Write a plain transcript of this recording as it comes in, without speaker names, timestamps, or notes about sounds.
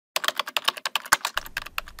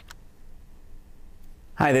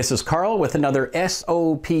Hi, this is Carl with another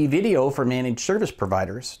SOP video for managed service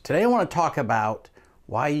providers. Today I want to talk about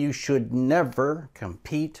why you should never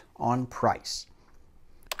compete on price.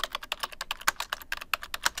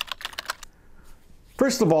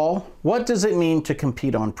 First of all, what does it mean to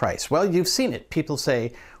compete on price? Well, you've seen it. People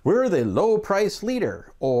say, we're the low price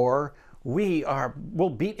leader, or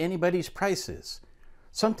we'll beat anybody's prices.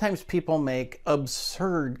 Sometimes people make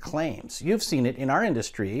absurd claims. You've seen it in our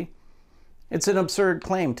industry. It's an absurd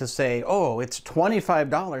claim to say, oh, it's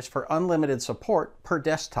 $25 for unlimited support per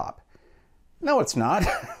desktop. No, it's not.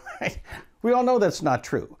 Right? We all know that's not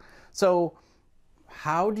true. So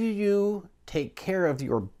how do you take care of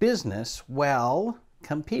your business while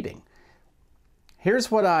competing?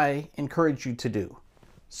 Here's what I encourage you to do.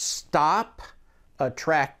 Stop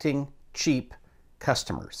attracting cheap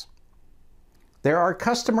customers. There are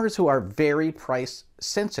customers who are very price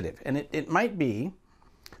sensitive, and it might be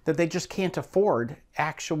that they just can't afford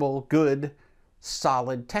actual good,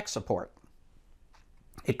 solid tech support.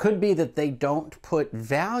 It could be that they don't put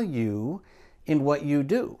value in what you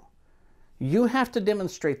do. You have to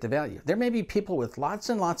demonstrate the value. There may be people with lots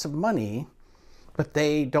and lots of money, but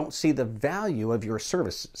they don't see the value of your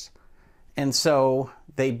services. And so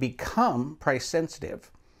they become price sensitive.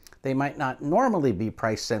 They might not normally be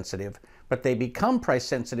price sensitive, but they become price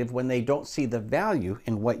sensitive when they don't see the value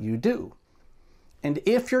in what you do. And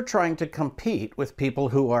if you're trying to compete with people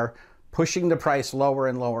who are pushing the price lower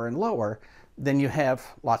and lower and lower, then you have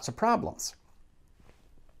lots of problems.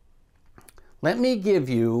 Let me give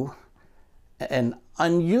you an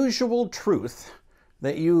unusual truth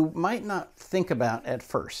that you might not think about at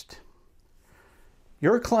first.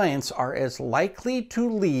 Your clients are as likely to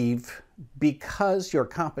leave because your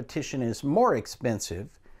competition is more expensive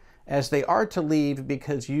as they are to leave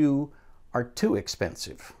because you are too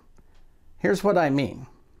expensive. Here's what I mean.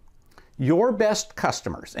 Your best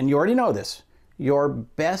customers, and you already know this, your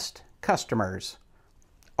best customers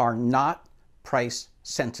are not price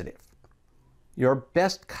sensitive. Your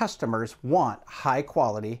best customers want high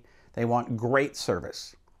quality, they want great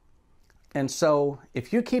service. And so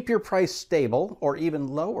if you keep your price stable or even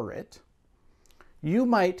lower it, you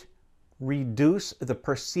might reduce the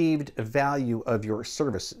perceived value of your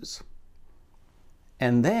services.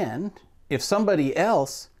 And then if somebody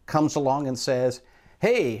else comes along and says,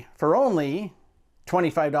 hey, for only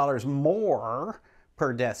 $25 more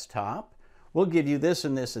per desktop, we'll give you this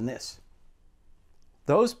and this and this.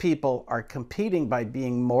 Those people are competing by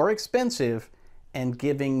being more expensive and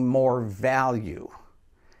giving more value.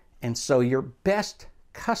 And so your best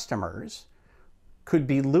customers could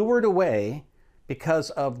be lured away because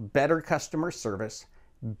of better customer service,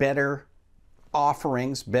 better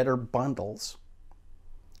offerings, better bundles.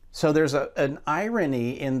 So there's an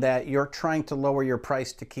irony in that you're trying to lower your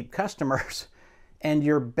price to keep customers, and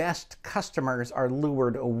your best customers are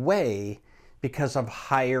lured away because of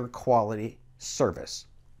higher quality service.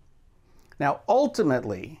 Now,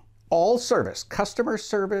 ultimately, all service, customer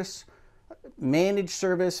service, managed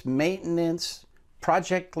service, maintenance,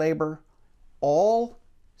 project labor, all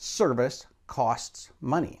service costs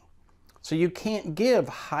money. So you can't give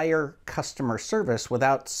higher customer service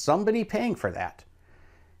without somebody paying for that.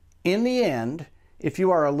 In the end, if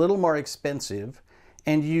you are a little more expensive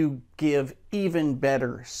and you give even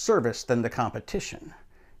better service than the competition,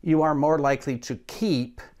 you are more likely to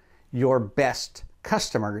keep your best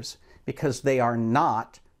customers because they are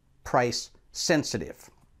not price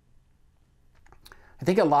sensitive. I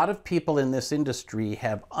think a lot of people in this industry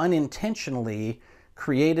have unintentionally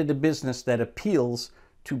created a business that appeals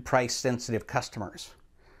to price sensitive customers.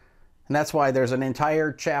 And that's why there's an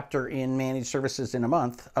entire chapter in Managed Services in a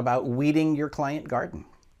Month about weeding your client garden.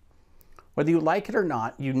 Whether you like it or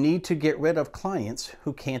not, you need to get rid of clients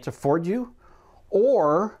who can't afford you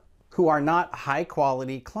or who are not high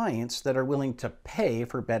quality clients that are willing to pay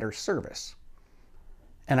for better service.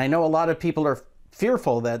 And I know a lot of people are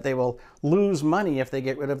fearful that they will lose money if they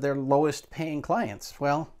get rid of their lowest paying clients.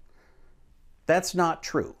 Well, that's not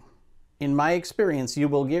true. In my experience, you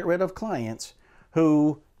will get rid of clients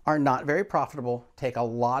who are not very profitable, take a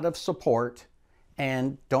lot of support,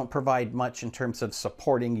 and don't provide much in terms of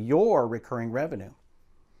supporting your recurring revenue.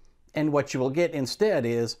 And what you will get instead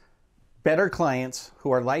is better clients who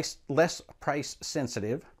are less price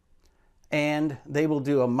sensitive, and they will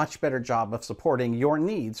do a much better job of supporting your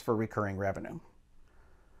needs for recurring revenue.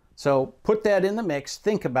 So put that in the mix,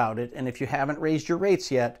 think about it, and if you haven't raised your rates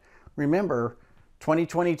yet, remember,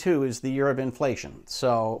 2022 is the year of inflation.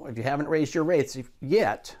 So if you haven't raised your rates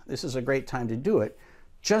yet, this is a great time to do it.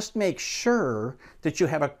 Just make sure that you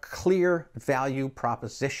have a clear value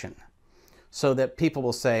proposition. so that people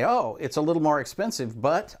will say, oh, it's a little more expensive,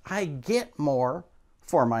 but I get more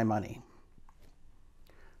for my money.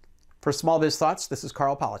 For Small Biz Thoughts, this is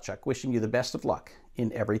Carl Palachuk, wishing you the best of luck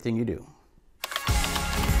in everything you do.